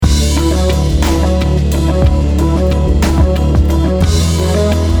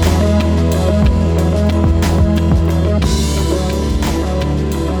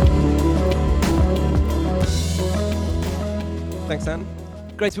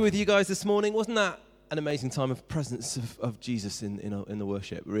Great to be with you guys this morning. Wasn't that an amazing time of presence of Jesus in the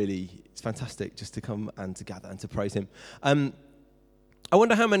worship? Really, it's fantastic just to come and to gather and to praise him. I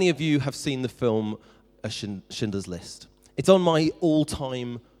wonder how many of you have seen the film Schindler's List. It's on my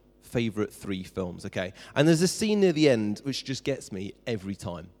all-time favourite 3 films, okay? And there's a scene near the end which just gets me every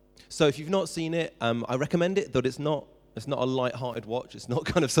time. So if you've not seen it, I recommend it, though it's not a light-hearted watch. It's not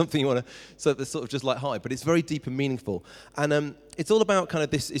kind of something you want to, so it's sort of just light-hearted, but it's very deep and meaningful. And it's all about kind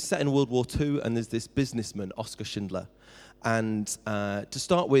of this, it's set in World War II, and there's this businessman, Oskar Schindler. And to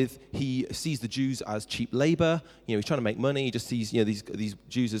start with, he sees the Jews as cheap labor. He's trying to make money. He just sees, these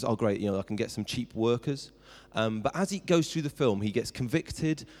Jews as, oh, great, I can get some cheap workers. But as he goes through the film, he gets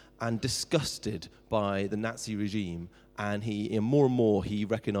convicted and disgusted by the Nazi regime. And he, more and more, he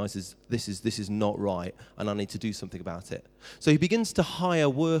recognizes this is not right, and I need to do something about it. So he begins to hire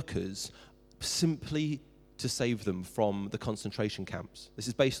workers simply to save them from the concentration camps. This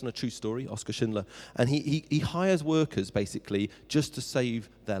is based on a true story, Oskar Schindler. And he hires workers, basically, just to save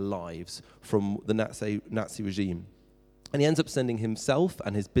their lives from the Nazi regime. And he ends up sending himself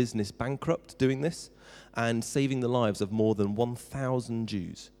and his business bankrupt doing this, and saving the lives of more than 1,000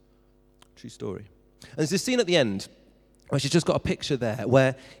 Jews. True story. And there's this scene at the end, which has just got a picture there,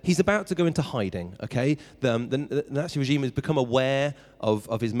 where he's about to go into hiding, okay? The Nazi regime has become aware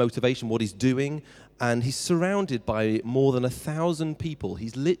of his motivation, what he's doing, and he's surrounded by more than 1,000 people.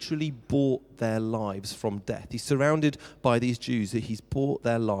 He's literally bought their lives from death. He's surrounded by these Jews. He's bought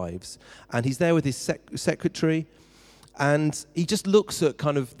their lives. And he's there with his secretary, and he just looks at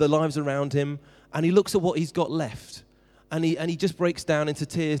kind of the lives around him, and he looks at what he's got left. And he just breaks down into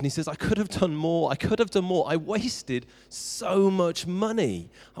tears, and he says, I could have done more. I wasted so much money.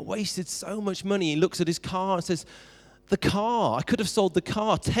 He looks at his car and says, the car, I could have sold the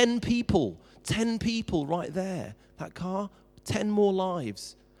car. 10 people right there. That car, 10 more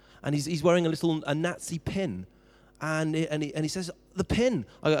lives. And he's wearing a Nazi pin. And he says, the pin,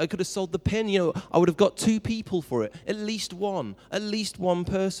 I could have sold the pin. I would have got 2 people for it. At least one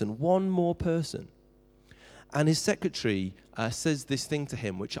person, one more person. And his secretary says this thing to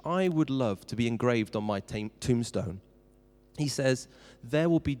him, which I would love to be engraved on my tombstone. He says, there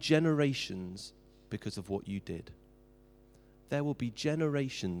will be generations because of what you did. There will be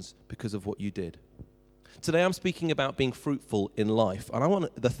generations because of what you did. Today I'm speaking about being fruitful in life. And I want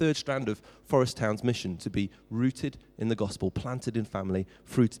the third strand of Forest Town's mission to be rooted in the gospel, planted in family,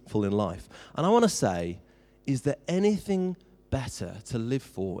 fruitful in life. And I want to say, is there anything better to live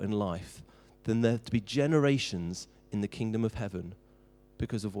for in life than there to be generations in the kingdom of heaven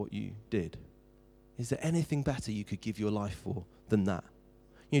because of what you did? Is there anything better you could give your life for than that?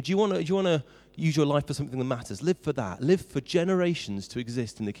 Do you want to use your life for something that matters? Live for that. Live for generations to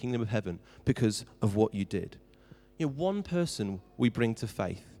exist in the kingdom of heaven because of what you did. One person we bring to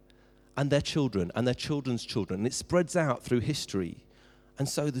faith, and their children, and their children's children, and it spreads out through history. And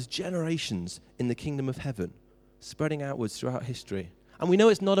so there's generations in the kingdom of heaven spreading outwards throughout history. And we know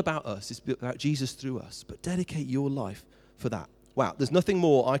it's not about us, it's about Jesus through us. But dedicate your life for that. Wow, there's nothing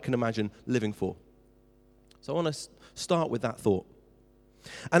more I can imagine living for. So I want to start with that thought.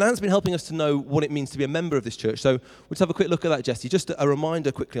 And Anne's been helping us to know what it means to be a member of this church. So we'll just have a quick look at that, Jesse. Just a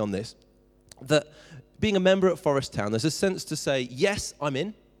reminder quickly on this, that being a member at Forest Town, there's a sense to say, yes, I'm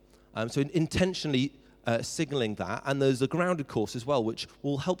in. So intentionally signaling that. And there's a grounded course as well, which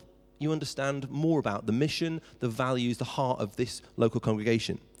will help you understand more about the mission, the values, the heart of this local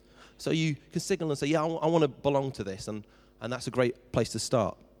congregation. So you can signal and say, yeah, I want to belong to this, and that's a great place to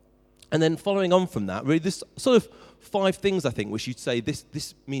start. And then following on from that, really this sort of 5 things, I think, which you'd say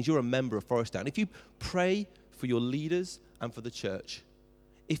this means you're a member of Forest Town. If you pray for your leaders and for the church,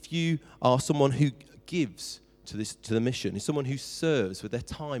 if you are someone who gives to the mission, if someone who serves with their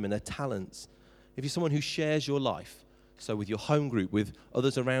time and their talents, if you're someone who shares your life, so with your home group, with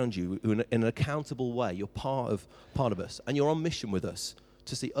others around you, who in an accountable way, you're part of us, and you're on mission with us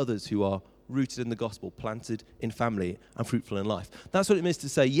to see others who are rooted in the gospel, planted in family, and fruitful in life. That's what it means to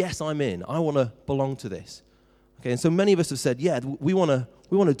say, yes, I'm in. I want to belong to this. Okay, and so many of us have said, yeah, we want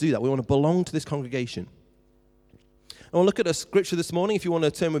to do that. We want to belong to this congregation. And we'll look at a scripture this morning. If you want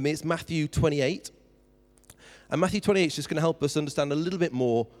to turn with me, it's Matthew 28. And Matthew 28 is just going to help us understand a little bit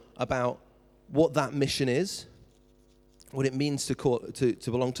more about what that mission is, what it means to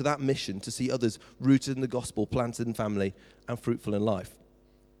belong to that mission, to see others rooted in the gospel, planted in family, and fruitful in life.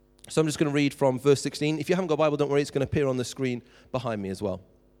 So I'm just going to read from verse 16. If you haven't got a Bible, don't worry, it's going to appear on the screen behind me as well.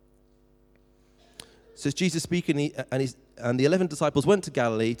 It says, Jesus speaking, and the 11 disciples went to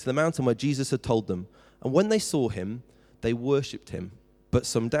Galilee, to the mountain where Jesus had told them. And when they saw him, they worshipped him, but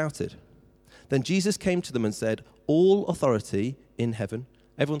some doubted. Then Jesus came to them and said, all authority in heaven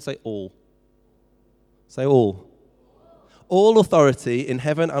Everyone say all. Say all. All authority in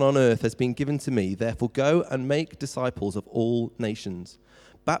heaven and on earth has been given to me. Therefore go and make disciples of all nations,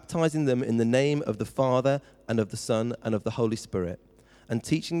 baptizing them in the name of the Father and of the Son and of the Holy Spirit, and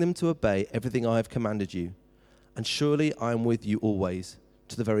teaching them to obey everything I have commanded you. And surely I am with you always,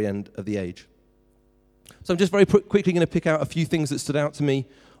 to the very end of the age. So I'm just very quickly going to pick out a few things that stood out to me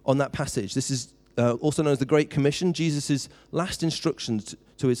on that passage. This is also known as the Great Commission, Jesus' last instructions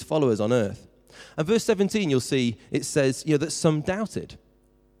to his followers on earth. And verse 17, you'll see, it says, that some doubted.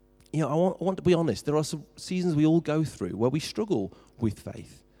 I want to be honest. There are some seasons we all go through where we struggle with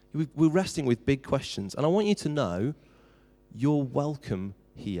faith. We're wrestling with big questions. And I want you to know you're welcome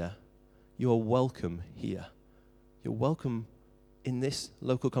here. You're welcome here. You're welcome in this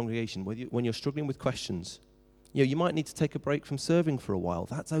local congregation when you're struggling with questions. You might need to take a break from serving for a while.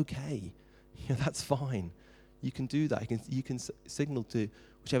 That's okay. That's fine. You can do that. You can signal to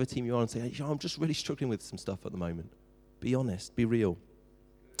whichever team you are and say, hey, I'm just really struggling with some stuff at the moment. Be honest. Be real.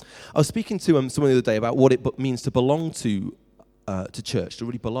 I was speaking to someone the other day about what it means to belong to church, to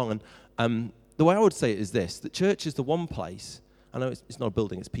really belong. And the way I would say it is this, that church is the one place, I know it's not a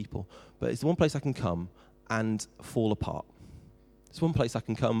building, it's people, but it's the one place I can come and fall apart. It's one place I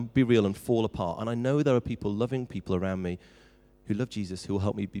can come, be real, and fall apart. And I know there are loving people around me who love Jesus, who will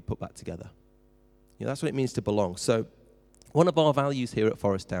help me be put back together. That's what it means to belong. So one of our values here at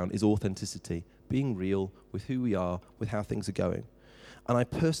Forest Town is authenticity, being real with who we are, with how things are going. And I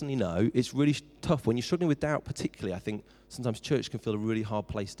personally know it's really tough when you're struggling with doubt, particularly. I think sometimes church can feel a really hard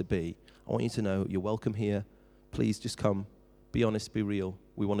place to be. I want you to know you're welcome here. Please just come, be honest, be real.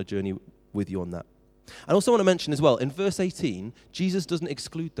 We want to journey with you on that. I also want to mention as well, in verse 18, Jesus doesn't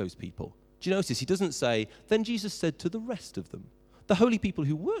exclude those people. Do you notice? He doesn't say, then Jesus said to the rest of them, the holy people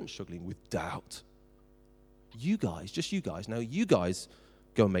who weren't struggling with doubt, you guys, now you guys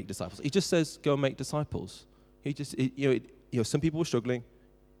go and make disciples. He just says, go and make disciples. Some people were struggling.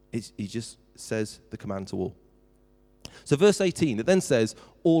 He just says the command to all. So verse 18, it then says,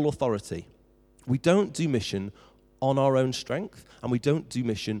 all authority. We don't do mission on our own strength, and we don't do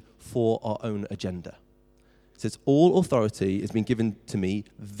mission for our own agenda. It says, all authority has been given to me,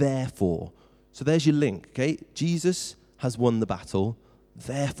 therefore. So there's your link, okay? Jesus has won the battle.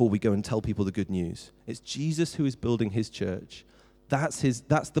 Therefore, we go and tell people the good news. It's Jesus who is building his church. That's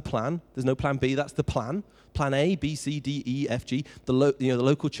the plan. There's no plan B. That's the plan. Plan A, B, C, D, E, F, G. The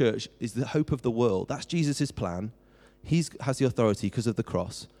local church is the hope of the world. That's Jesus' plan. He has the authority because of the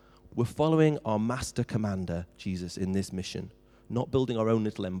cross. We're following our master commander, Jesus, in this mission. Not building our own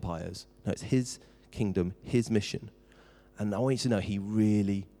little empires. No, it's his kingdom, his mission. And I want you to know he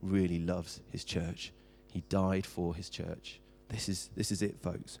really, really loves his church. He died for his church. This is it,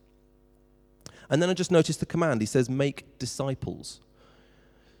 folks. And then I just noticed the command. He says, make disciples.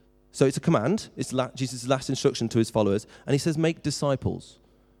 So it's a command. It's Jesus' last instruction to his followers. And he says, make disciples.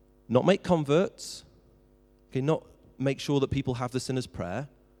 Not make converts. Okay, not make sure that people have the sinner's prayer.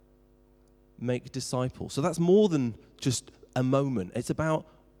 Make disciples. So that's more than just a moment. It's about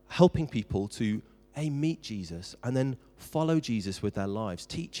helping people to, meet Jesus and then follow Jesus with their lives.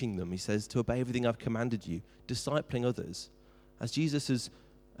 Teaching them, he says, to obey everything I've commanded you. Discipling others. As Jesus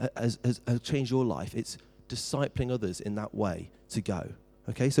has changed your life, it's discipling others in that way to go.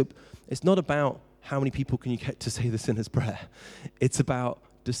 Okay, so it's not about how many people can you get to say the sinner's prayer. It's about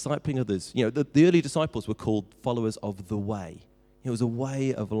discipling others. The early disciples were called followers of the way. It was a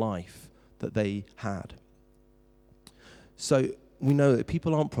way of life that they had. So we know that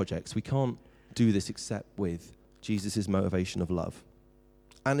people aren't projects. We can't do this except with Jesus' motivation of love.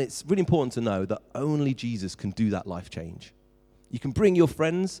 And it's really important to know that only Jesus can do that life change. You can bring your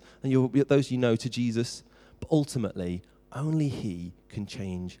friends and those you know to Jesus, but ultimately, only he can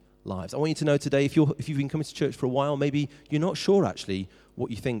change lives. I want you to know today, if you've been coming to church for a while, maybe you're not sure actually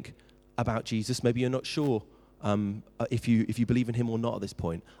what you think about Jesus. Maybe you're not sure if you believe in him or not at this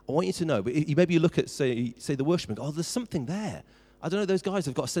point. I want you to know, but maybe you look at, say the worship and go, oh, there's something there. I don't know, those guys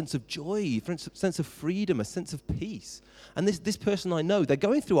have got a sense of joy, a sense of freedom, a sense of peace. And this person I know, they're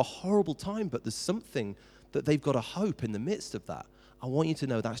going through a horrible time, but there's something that they've got a hope in the midst of that. I want you to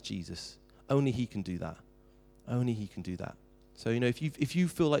know that's Jesus. Only he can do that. Only he can do that. So, if you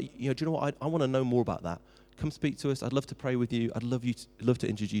feel like, do you know what, I want to know more about that, come speak to us. I'd love to pray with you. I'd love to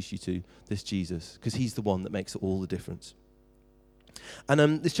introduce you to this Jesus, because he's the one that makes all the difference.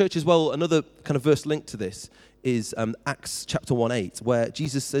 And this church as well, another kind of verse linked to this is Acts chapter 1:8, where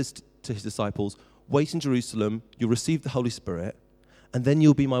Jesus says to his disciples, wait in Jerusalem, you'll receive the Holy Spirit, and then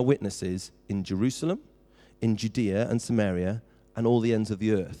you'll be my witnesses in Jerusalem, in Judea and Samaria, and all the ends of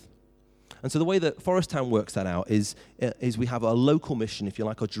the earth. And so the way that Forest Town works that out is we have a local mission, if you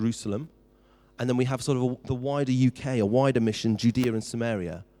like, of Jerusalem, and then we have sort of the wider UK, a wider mission, Judea and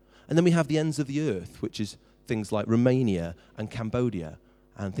Samaria. And then we have the ends of the earth, which is things like Romania and Cambodia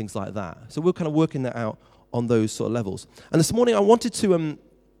and things like that. So we're kind of working that out on those sort of levels. And this morning I wanted to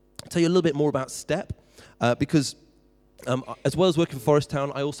tell you a little bit more about STEP, because as well as working for Forest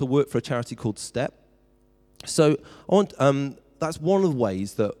Town, I also work for a charity called STEP. So that's one of the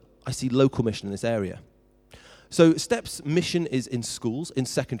ways that I see local mission in this area. So STEP's mission is in schools, in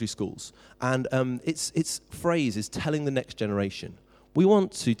secondary schools, and its phrase is telling the next generation. We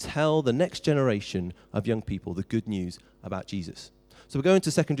want to tell the next generation of young people the good news about Jesus. So we're going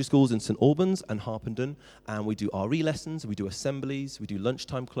to secondary schools in St Albans and Harpenden, and we do RE lessons, we do assemblies, we do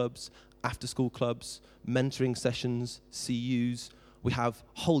lunchtime clubs, after-school clubs, mentoring sessions, CUs. We have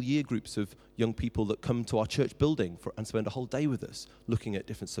whole year groups of young people that come to our church building and spend a whole day with us looking at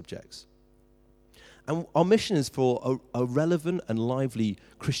different subjects. And our mission is for a relevant and lively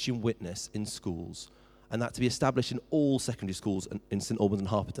Christian witness in schools, and that to be established in all secondary schools in St Albans and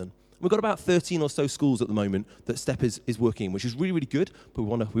Harpenden. We've got about 13 or so schools at the moment that STEP is working in, which is really, really good, but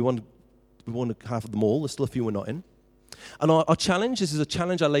we want to have them all. There's still a few we're not in. And our challenge, this is a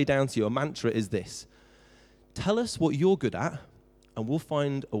challenge I lay down to you, a mantra is this: tell us what you're good at, and we'll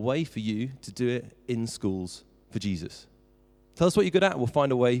find a way for you to do it in schools for Jesus. Tell us what you're good at, and we'll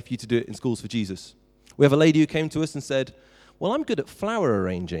find a way for you to do it in schools for Jesus. We have a lady who came to us and said, well, I'm good at flower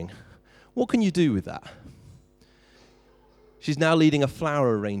arranging. What can you do with that? She's now leading a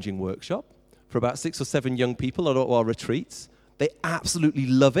flower arranging workshop for about 6 or 7 young people at our retreats. They absolutely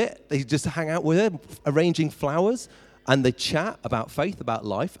love it. They just hang out with her, arranging flowers, and they chat about faith, about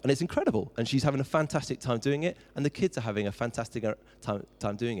life, and it's incredible. And she's having a fantastic time doing it, and the kids are having a fantastic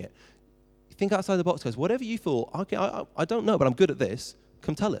time doing it. Think outside the box, guys. Whatever you thought, okay, I don't know, but I'm good at this,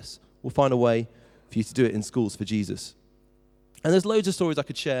 come tell us. We'll find a way for you to do it in schools for Jesus. And there's loads of stories I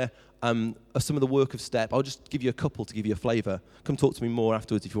could share of some of the work of STEP. I'll just give you a couple to give you a flavour. Come talk to me more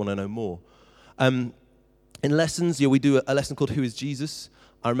afterwards if you want to know more. In lessons, we do a lesson called Who is Jesus?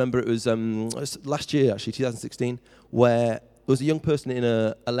 I remember it was last year, actually, 2016, where there was a young person in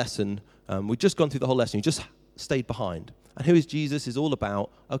a lesson. We'd just gone through the whole lesson. He just stayed behind. And Who is Jesus is all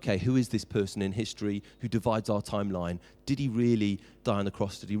about, okay, who is this person in history who divides our timeline? Did he really die on the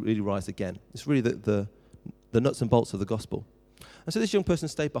cross? Did he really rise again? It's really the nuts and bolts of the gospel. And so this young person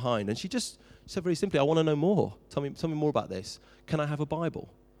stayed behind, and she just said very simply, I want to know more. Tell me more about this. Can I have a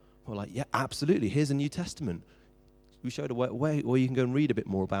Bible? We're like, yeah, absolutely. Here's a New Testament. We showed her where you can go and read a bit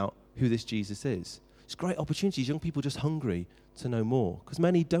more about who this Jesus is. It's great opportunities, young people just hungry to know more, because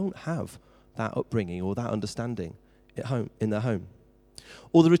many don't have that upbringing or that understanding at home, in their home.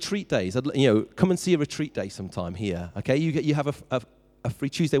 Or the retreat days. Come and see a retreat day sometime here. Okay, you have a free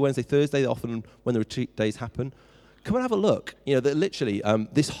Tuesday, Wednesday, Thursday. Often when the retreat days happen, come and have a look. That literally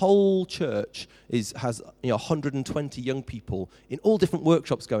this whole church has 120 young people in all different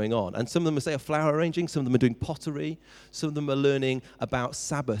workshops going on, and some of them are flower arranging, some of them are doing pottery, some of them are learning about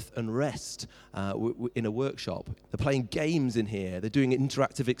Sabbath and rest in a workshop. They're playing games in here. They're doing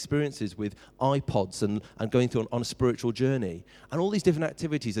interactive experiences with iPods and going through on a spiritual journey. And all these different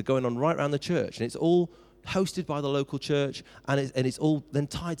activities are going on right around the church, and it's all hosted by the local church, and it's all then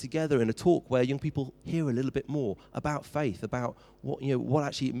tied together in a talk where young people hear a little bit more about faith, about what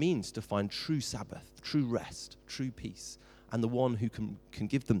actually it means to find true Sabbath, true rest, true peace, and the one who can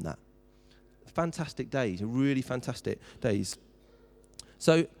give them that. Fantastic days, really fantastic days.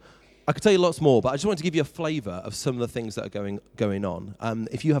 So I could tell you lots more, but I just wanted to give you a flavour of some of the things that are going on.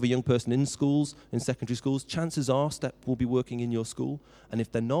 If you have a young person in schools, in secondary schools, chances are STEP will be working in your school. And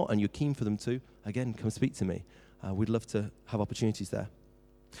if they're not, and you're keen for them to, again, come speak to me. We'd love to have opportunities there.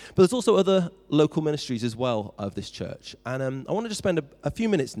 But there's also other local ministries as well of this church. And I want to just spend a few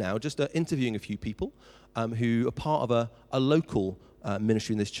minutes now just interviewing a few people who are part of a local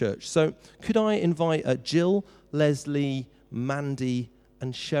ministry in this church. So could I invite Jill, Leslie, Mandy,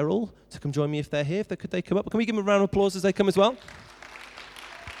 and Cheryl to come join me if they're here? Could they come up? Can we give them a round of applause as they come as well?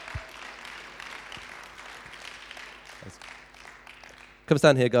 Come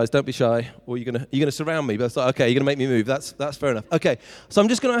stand here, guys. Don't be shy. Or you're gonna surround me. But it's like, okay, you're gonna make me move. That's fair enough. Okay, so I'm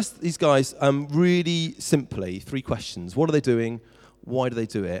just gonna ask these guys really simply 3 questions. What are they doing? Why do they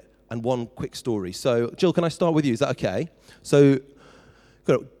do it? And one quick story. So, Jill, can I start with you? Is that okay? So,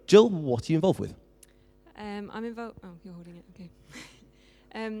 Jill, what are you involved with? I'm involved. Oh, you're holding it. Okay.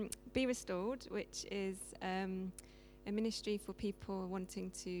 Be Restored, which is a ministry for people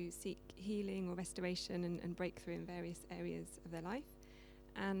wanting to seek healing or restoration and breakthrough in various areas of their life.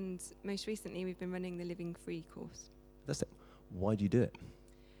 And most recently, we've been running the Living Free course. That's it. Why do you do it?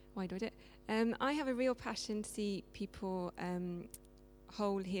 why do I do it? I have a real passion to see people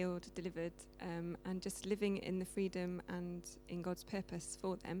whole, healed, delivered, and just living in the freedom and in God's purpose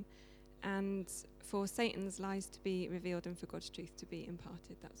for them, and for Satan's lies to be revealed and for God's truth to be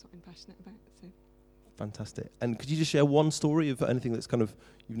imparted. That's what I'm passionate about. So. Fantastic. And could you just share one story of anything that's kind of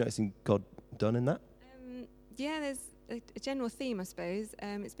you've noticed God done in that? Yeah, there's a general theme, I suppose.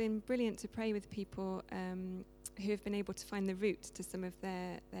 It's been brilliant to pray with people who have been able to find the root to some of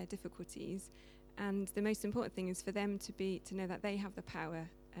their difficulties. And the most important thing is for them to know that they have the power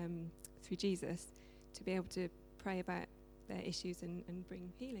through Jesus to be able to pray about their issues and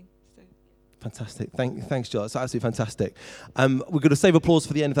bring healing. So. Fantastic. Thanks, Joel. It's absolutely fantastic. We're going to save applause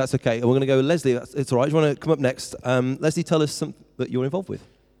for the end, if that's okay. And we're going to go with Leslie. It's all right. Do you want to come up next? Leslie, tell us something that you're involved with.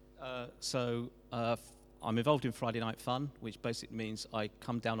 I'm involved in Friday Night Fun, which basically means I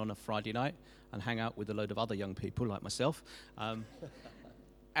come down on a Friday night and hang out with a load of other young people like myself. So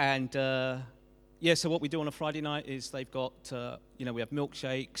what we do on a Friday night is they've got, we have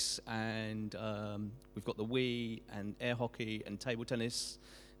milkshakes and we've got the Wii and air hockey and table tennis.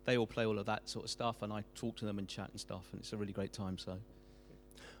 They all play all of that sort of stuff, and I talk to them and chat and stuff, and it's a really great time. So,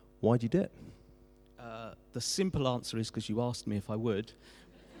 why'd you do it? The simple answer is because you asked me if I would,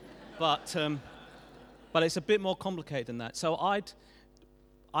 but it's a bit more complicated than that. So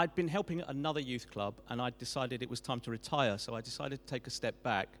I'd been helping at another youth club, and I decided it was time to retire. So I decided to take a step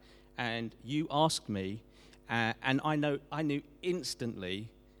back, and you asked me, and I knew instantly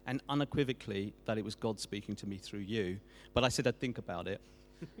and unequivocally that it was God speaking to me through you. But I said I'd think about it.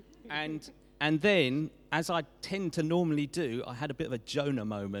 And then, as I tend to normally do, I had a bit of a Jonah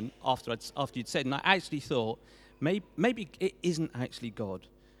moment after you'd said, and I actually thought, maybe it isn't actually God.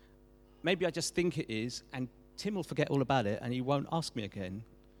 Maybe I just think it is, and Tim will forget all about it, and he won't ask me again.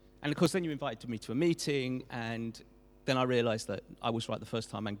 And of course, then you invited me to a meeting, and then I realized that I was right the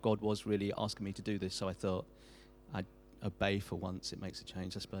first time, and God was really asking me to do this, so I thought I'd obey for once. It makes a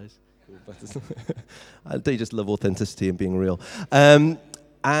change, I suppose. I do just love authenticity and being real.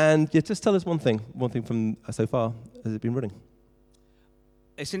 And yeah, just tell us one thing from so far. Has it been running?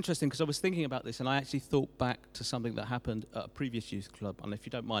 It's interesting because I was thinking about this, and I actually thought back to something that happened at a previous youth club. And if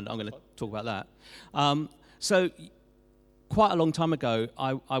you don't mind, I'm going to talk about that. So quite a long time ago,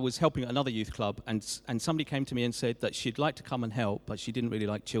 I was helping at another youth club, and somebody came to me and said that she'd like to come and help, but she didn't really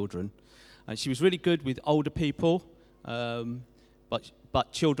like children. And she was really good with older people,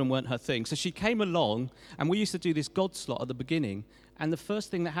 but children weren't her thing. So she came along, and we used to do this God slot at the beginning. And the first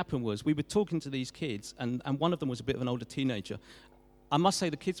thing that happened was we were talking to these kids, and one of them was a bit of an older teenager. I must say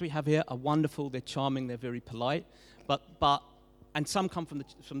the kids we have here are wonderful. They're charming. They're very polite. And some come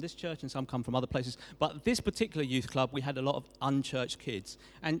from this church, and some come from other places. But this particular youth club, we had a lot of unchurched kids.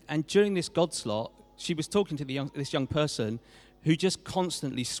 And during this God slot, she was talking to this young person who just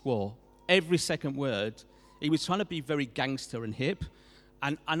constantly swore. Every second word. He was trying to be very gangster and hip.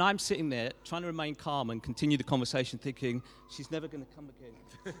 And I'm sitting there trying to remain calm and continue the conversation, thinking, she's never going to come again.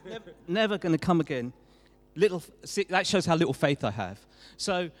 never going to come again. That shows how little faith I have.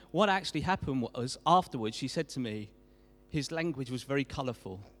 So what actually happened was, afterwards, she said to me, his language was very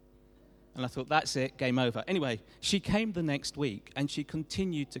colourful. And I thought, that's it, game over. Anyway, she came the next week, and she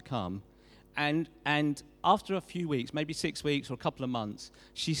continued to come. And after a few weeks, maybe 6 weeks or a couple of months,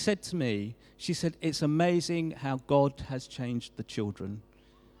 she said to me, it's amazing how God has changed the children.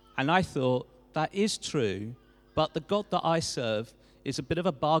 And I thought, that is true, but the God that I serve is a bit of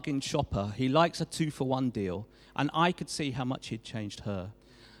a bargain shopper. He likes a 2-for-1 deal, and I could see how much he'd changed her.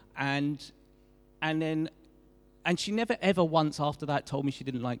 And she never ever once after that told me she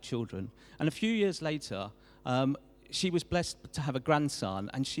didn't like children. And a few years later, she was blessed to have a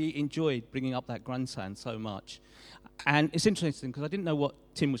grandson, and she enjoyed bringing up that grandson so much. And it's interesting because I didn't know what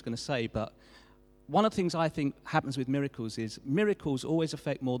Tim was going to say, but one of the things I think happens with miracles is miracles always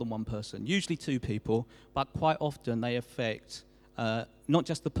affect more than one person, usually 2 people, but quite often they affect not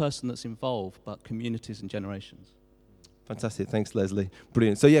just the person that's involved, but communities and generations. Fantastic. Thanks, Leslie.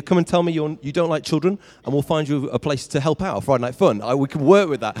 Brilliant. So, yeah, come and tell me you don't like children, and we'll find you a place to help out, Friday Night Fun. We can work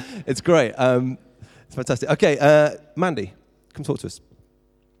with that. It's great. It's fantastic. Okay, Mandy, come talk to us.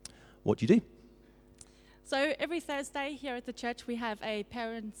 What do you do? So every Thursday here at the church, we have a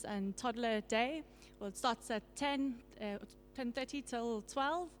parents and toddler day. Well, it starts at 10:30 till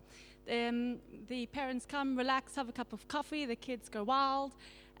 12. The parents come, relax, have a cup of coffee. The kids go wild.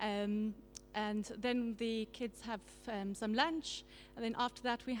 And then the kids have some lunch. And then after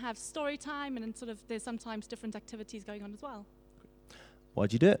that, we have story time. And then there's sometimes different activities going on as well.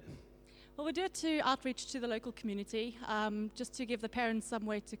 Why'd you do it? Well, we do it to outreach to the local community, just to give the parents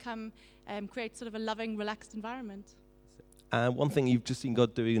somewhere to come and create sort of a loving, relaxed environment. And one thing you've just seen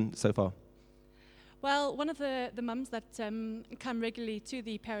God doing so far. Well, one of the mums that come regularly to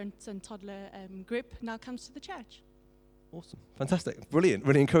the parents and toddler group now comes to the church. Awesome. Fantastic. Brilliant.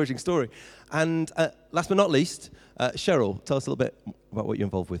 Really encouraging story. And last but not least, Cheryl, tell us a little bit about what you're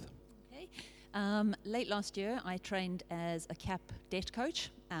involved with. Okay. Late last year, I trained as a CAP debt coach,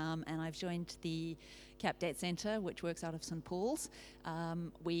 and I've joined the CAP Debt Centre, which works out of St Paul's.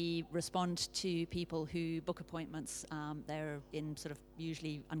 We respond to people who book appointments. They're in sort of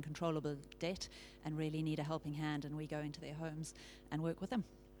usually uncontrollable debt and really need a helping hand, and we go into their homes and work with them.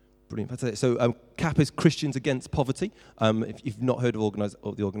 Brilliant. Fantastic. So CAP is Christians Against Poverty. If you've not heard of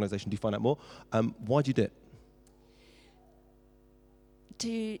the organisation, do find out more. Why do you do it?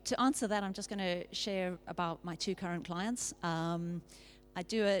 To answer that, I'm just going to share about my two current clients. I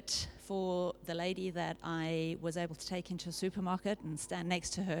do it for the lady that I was able to take into a supermarket and stand next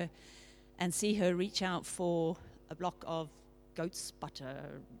to her and see her reach out for a block of goat's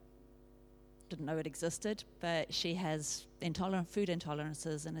butter. Didn't know it existed, but she has food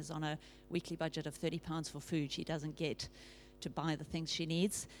intolerances and is on a weekly budget of £30 for food she doesn't get to buy the things she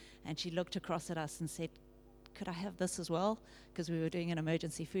needs. And she looked across at us and said, "Could I have this as well?" Because we were doing an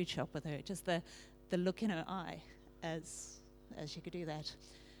emergency food shop with her. Just the look in her eye as she could do that.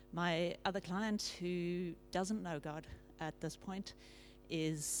 My other client, who doesn't know God at this point,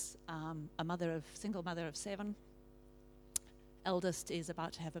 is a single mother of 7. Eldest is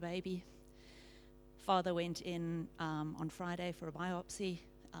about to have a baby. Father went in on Friday for a biopsy.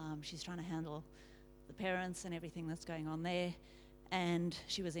 She's trying to handle the parents and everything that's going on there. And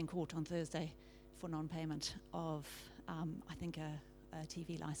she was in court on Thursday for non-payment of, I think, a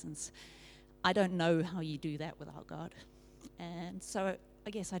TV license. I don't know how you do that without God. And so I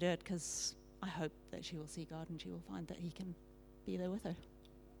guess I do it because I hope that she will see God and she will find that he can be there with her.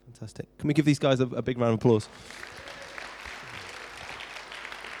 Fantastic. Can we give these guys a big round of applause?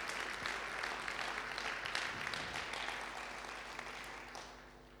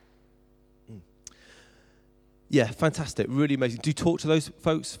 Yeah, fantastic. Really amazing. Do talk to those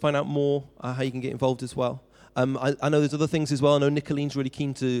folks, find out more how you can get involved as well. I know there's other things as well. I know Nicolene's really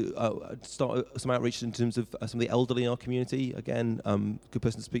keen to start some outreach in terms of some of the elderly in our community. Again, good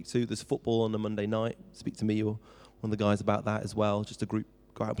person to speak to. There's football on a Monday night. Speak to me or one of the guys about that as well. Just a group,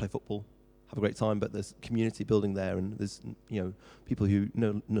 go out and play football, have a great time. But there's community building there, and there's people who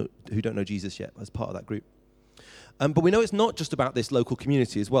who don't know Jesus yet as part of that group. But we know it's not just about this local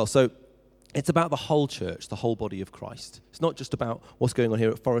community as well. So it's about the whole church, the whole body of Christ. It's not just about what's going on here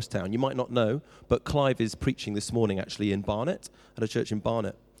at Forest Town. You might not know, but Clive is preaching this morning actually in Barnet, at a church in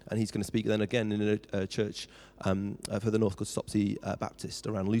Barnet. And he's going to speak then again in a church for the North called Stopsey Baptist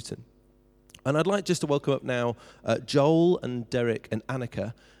around Luton. And I'd like just to welcome up now Joel and Derek and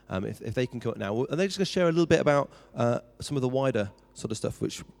Annika, if they can come up now. And they're just going to share a little bit about some of the wider sort of stuff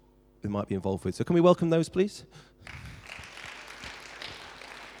which we might be involved with. So can we welcome those, please?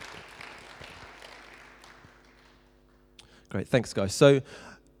 Great, thanks, guys. So,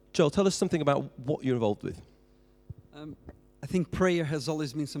 Joel, tell us something about what you're involved with. I think prayer has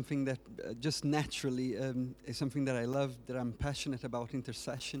always been something that just naturally is something that I love, that I'm passionate about,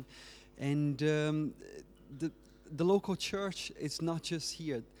 intercession. And the local church, it's not just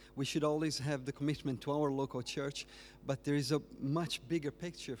here. We should always have the commitment to our local church, but there is a much bigger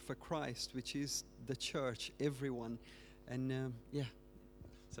picture for Christ, which is the church, everyone. And yeah.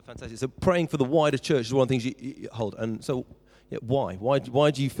 So fantastic. So praying for the wider church is one of the things you hold. And so, yeah, why?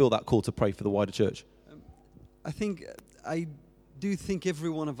 Why do you feel that call to pray for the wider church? I do think every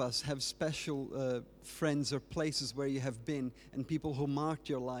one of us have special friends or places where you have been and people who marked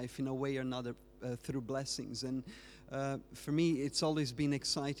your life in a way or another through blessings. And for me, it's always been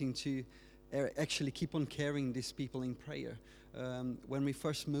exciting to actually keep on carrying these people in prayer. When we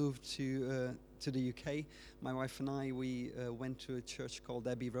first moved to the UK, my wife and I, we went to a church called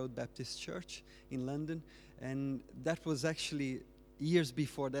Abbey Road Baptist Church in London, and that was actually years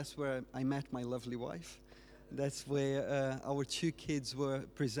before. That's where I met my lovely wife. That's where our 2 kids were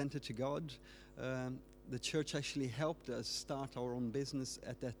presented to God. The church actually helped us start our own business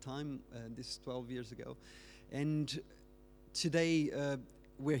at that time. This is 12 years ago. And today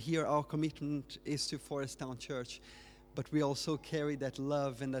we're here. Our commitment is to Forest Town Church. But we also carry that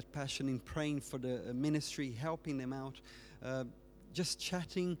love and that passion in praying for the ministry, helping them out. Just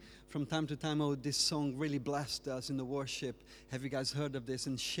chatting from time to time. Oh, this song really blessed us in the worship. Have you guys heard of this?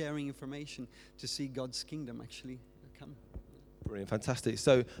 And sharing information to see God's kingdom actually come. Brilliant, fantastic.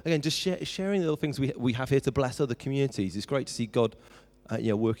 So again, just sharing the little things we have here to bless other communities. It's great to see God,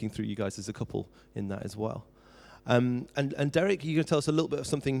 working through you guys as a couple in that as well. And Derek, you're going to tell us a little bit of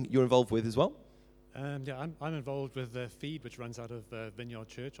something you're involved with as well. Yeah, I'm involved with Feed, which runs out of Vineyard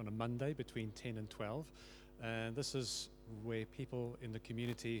Church on a Monday between 10 and 12. And this is where people in the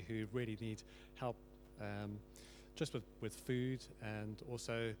community who really need help just with food, and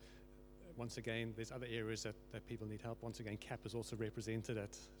also, once again, there's other areas that people need help. Once again, CAP is also represented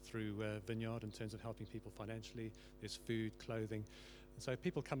through Vineyard in terms of helping people financially. There's food, clothing. And so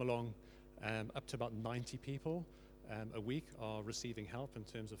people come along, up to about 90 people a week are receiving help in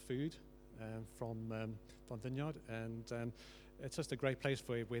terms of food from Vineyard, and it's just a great place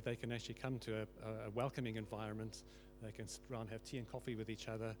where they can actually come to a welcoming environment. They can sit around, have tea and coffee with each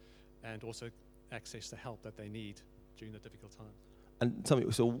other, and also access the help that they need during the difficult time. And tell me,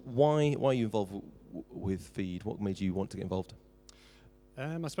 so why are you involved with Feed? What made you want to get involved?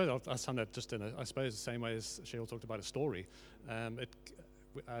 I suppose I'll sum that just in I suppose the same way as Cheryl talked about a story. I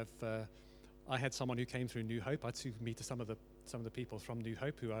had someone who came through New Hope. I'd to meet some of the people from New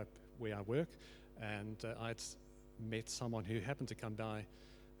Hope where I work, and I'd met someone who happened to come by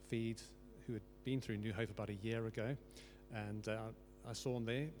Feed, who had been through New Hope about a year ago, and I saw him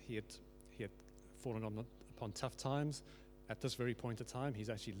there. He had fallen upon tough times. At this very point of time, he's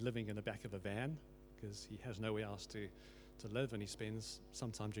actually living in the back of a van because he has nowhere else to live, and he spends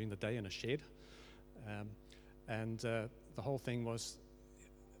some time during the day in a shed. The whole thing was,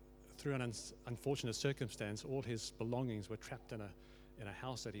 through an unfortunate circumstance, all his belongings were trapped in a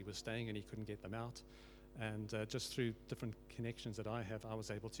house that he was staying in. He couldn't get them out, and just through different connections that I have, I was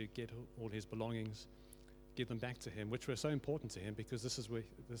able to get all his belongings, give them back to him, which were so important to him because this is where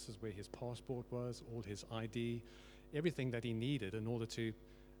his passport was, all his ID, everything that he needed in order to,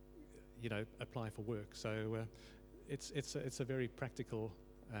 apply for work. So it's a very practical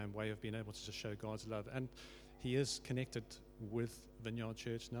way of being able to just show God's love. And he is connected with Vineyard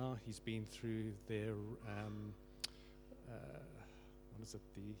Church now. He's been through their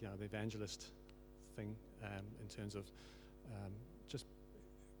the evangelist thing in terms of just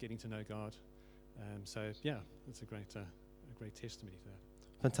getting to know God. So yeah, it's a great testimony to that.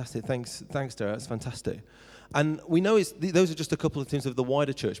 Fantastic. Thanks, Derek. That's fantastic. And we know those are just a couple of things of the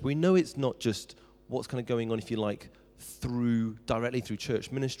wider church. We know it's not just what's kind of going on, if you like, directly through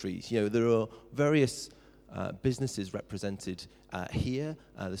church ministries. There are various businesses represented here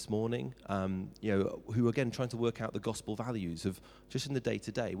this morning, who are again trying to work out the gospel values of just in the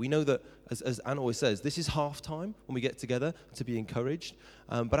day-to-day. We know that, as Anne always says, this is half time when we get together to be encouraged,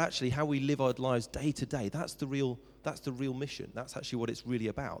 but actually how we live our lives day to day, that's the real mission. That's actually what it's really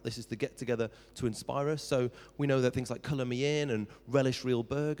about. This is the get together to inspire us. So we know that things like Colour Me In and Relish Real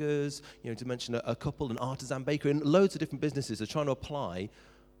Burgers, to mention a couple, an Artisan Bakery, and loads of different businesses are trying to apply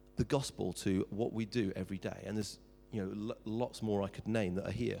the gospel to what we do every day. And there's lots more I could name that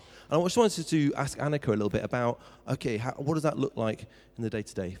are here. And I just wanted to ask Annika a little bit about, what does that look like in the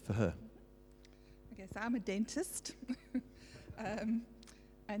day-to-day for her? Okay, so I'm a dentist.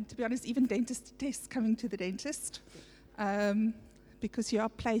 And to be honest, even dentist detests coming to the dentist because you are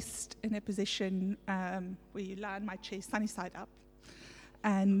placed in a position where you lie on my chair sunny side up,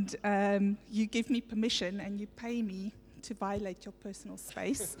 and you give me permission and you pay me to violate your personal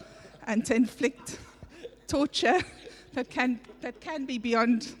space and to inflict torture that can be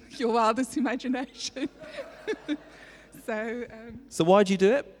beyond your wildest imagination. So why'd you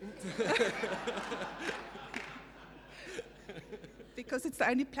do it? Because it's the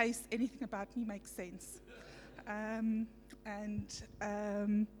only place anything about me makes sense. I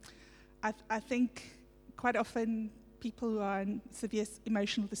think quite often people who are in severe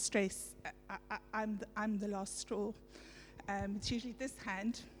emotional distress, I'm the last straw. It's usually this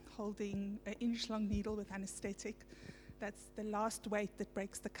hand holding an inch-long needle with anesthetic. That's the last weight that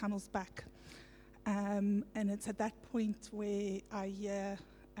breaks the camel's back. And it's at that point where I hear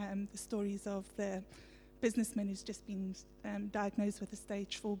the stories of the businessman who's just been diagnosed with a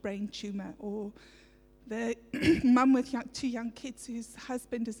stage 4 brain tumor, or the mum with two young kids whose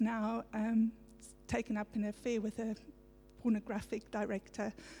husband is now taken up in an affair with a pornographic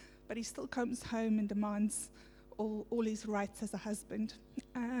director, but he still comes home and demands all his rights as a husband.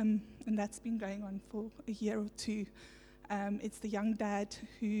 And that's been going on for a year or two. It's the young dad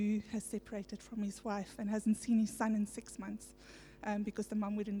who has separated from his wife and hasn't seen his son in 6 months because the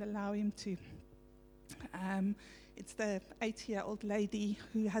mum wouldn't allow him to. It's the 80-year-old lady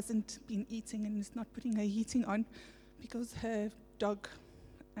who hasn't been eating and is not putting her heating on because her dog,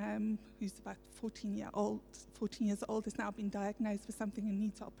 who's about 14 years old, has now been diagnosed with something and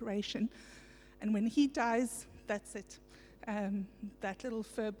needs operation. And when he dies, that's it. That little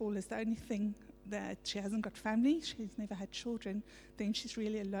fur ball is the only thing that she hasn't got family. She's never had children. Then she's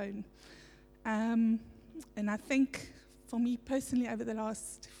really alone. And I think for me personally, over the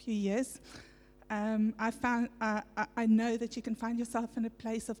last few years, I know that you can find yourself in a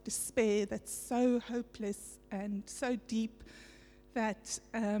place of despair that's so hopeless and so deep that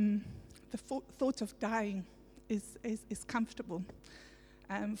the thought of dying is comfortable,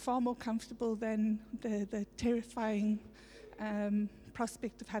 far more comfortable than the terrifying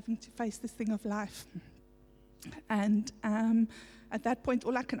prospect of having to face this thing of life. And at that point,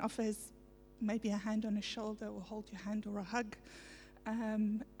 all I can offer is maybe a hand on a shoulder or hold your hand or a hug.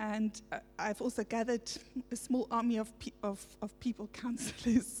 And I've also gathered a small army of people,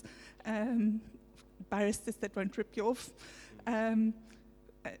 counselors, barristers that won't rip you off.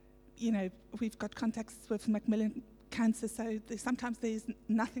 We've got contacts with Macmillan Cancer, so sometimes there's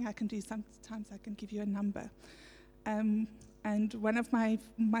nothing I can do. Sometimes I can give you a number. And one of my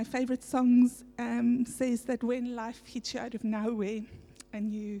favorite songs says that when life hits you out of nowhere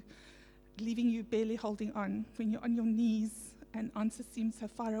and leaving you barely holding on, when you're on your knees and answer seems so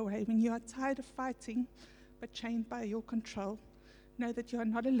far away, when you are tired of fighting but chained by your control, know that you are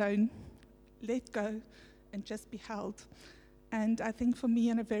not alone, let go and just be held. And I think for me,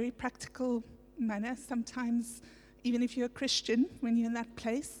 in a very practical manner, sometimes, even if you're a Christian, when you're in that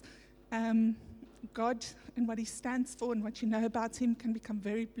place, God and what he stands for and what you know about him can become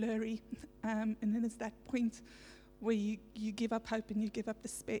very blurry. And then there's that point where you give up hope and you give up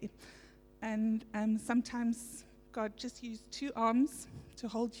despair. And sometimes God just used two arms to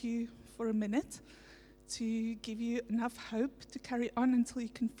hold you for a minute, to give you enough hope to carry on until you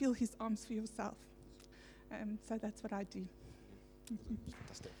can feel his arms for yourself. So that's what I do.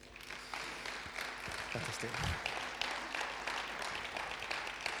 Fantastic. Fantastic.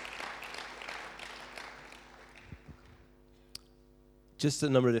 Just a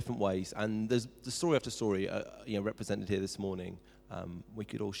number of different ways, and there's the story after story, represented here this morning. We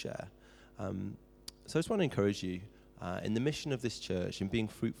could all share. So I just want to encourage you in the mission of this church, in being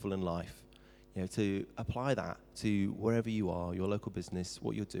fruitful in life, to apply that to wherever you are, your local business,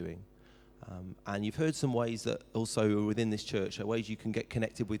 what you're doing. And you've heard some ways that also within this church are ways you can get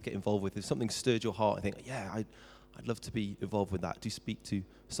connected with, get involved with. If something stirred your heart, I think, I'd love to be involved with that. Do speak to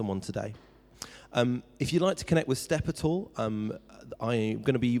someone today. If you'd like to connect with Step at all, I'm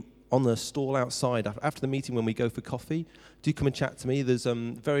going to be on the stall outside after the meeting when we go for coffee. Do come and chat to me. There's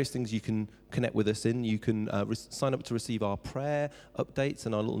various things you can connect with us in. You can sign up to receive our prayer updates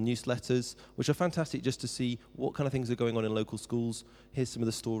and our little newsletters, which are fantastic just to see what kind of things are going on in local schools. Here's some of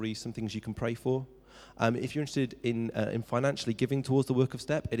the stories, some things you can pray for. If you're interested in financially giving towards the work of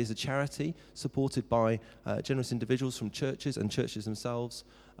Step, it is a charity supported by generous individuals from churches and churches themselves.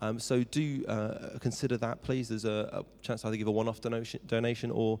 So do consider that, please. There's a chance to either give a one-off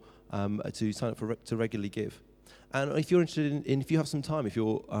donation or to sign up to regularly give. And if you're interested in if you have some time, if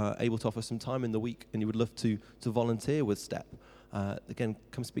you're able to offer some time in the week and you would love to volunteer with Step, again,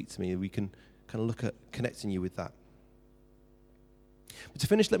 come speak to me. We can kind of look at connecting you with that. But to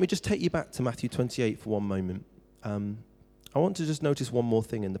finish, let me just take you back to Matthew 28 for one moment. I want to just notice one more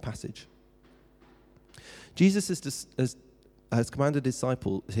thing in the passage. Jesus has commanded his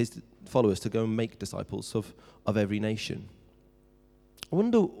followers to go and make disciples of every nation. I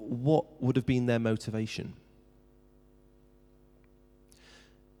wonder what would have been their motivation.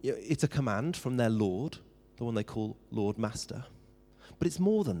 It's a command from their Lord, the one they call Lord Master. But it's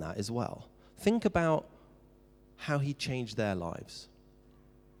more than that as well. Think about how he changed their lives.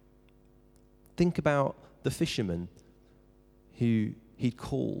 Think about the fishermen who he'd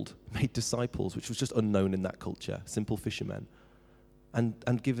called, made disciples, which was just unknown in that culture, simple fishermen,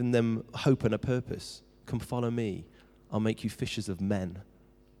 and given them hope and a purpose. Come follow me, I'll make you fishers of men.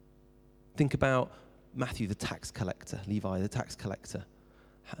 Think about Matthew, the tax collector, Levi, the tax collector,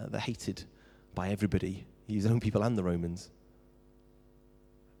 they're hated by everybody, his own people and the Romans.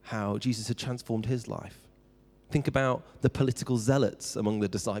 How Jesus had transformed his life. Think about the political zealots among the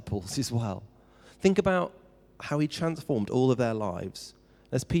disciples as well. Think about how he transformed all of their lives.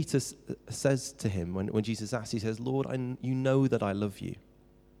 As Peter says to him when Jesus asks, he says, Lord, you know that I love you.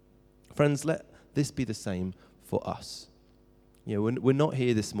 Friends, let this be the same for us. We're not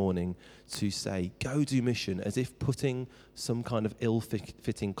here this morning to say, go do mission, as if putting some kind of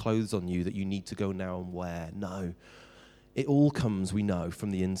ill-fitting clothes on you that you need to go now and wear. No. It all comes, we know, from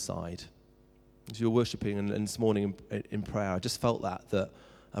the inside. As you were worshipping and this morning in prayer, I just felt that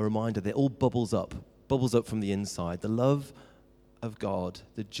a reminder that it all bubbles up from the inside. The love of God,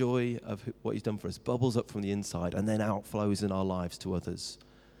 the joy of what he's done for us bubbles up from the inside and then outflows in our lives to others.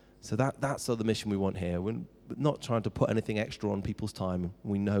 So that's the mission we want here. We're not trying to put anything extra on people's time.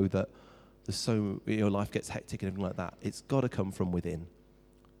 We know that life gets hectic and everything like that. It's got to come from within.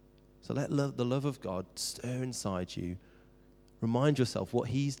 So let the love of God stir inside you. Remind yourself what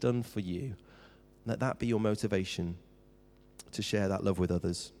he's done for you. Let that be your motivation to share that love with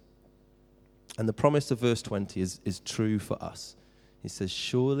others. And the promise of verse 20 is true for us. He says,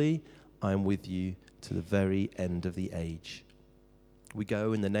 surely I am with you to the very end of the age. We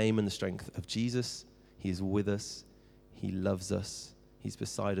go in the name and the strength of Jesus. He is with us. He loves us. He's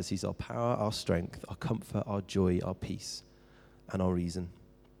beside us. He's our power, our strength, our comfort, our joy, our peace, and our reason.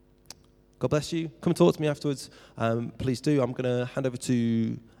 God bless you. Come and talk to me afterwards. Please do. I'm going to hand over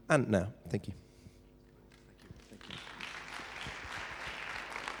to Ant now. Thank you.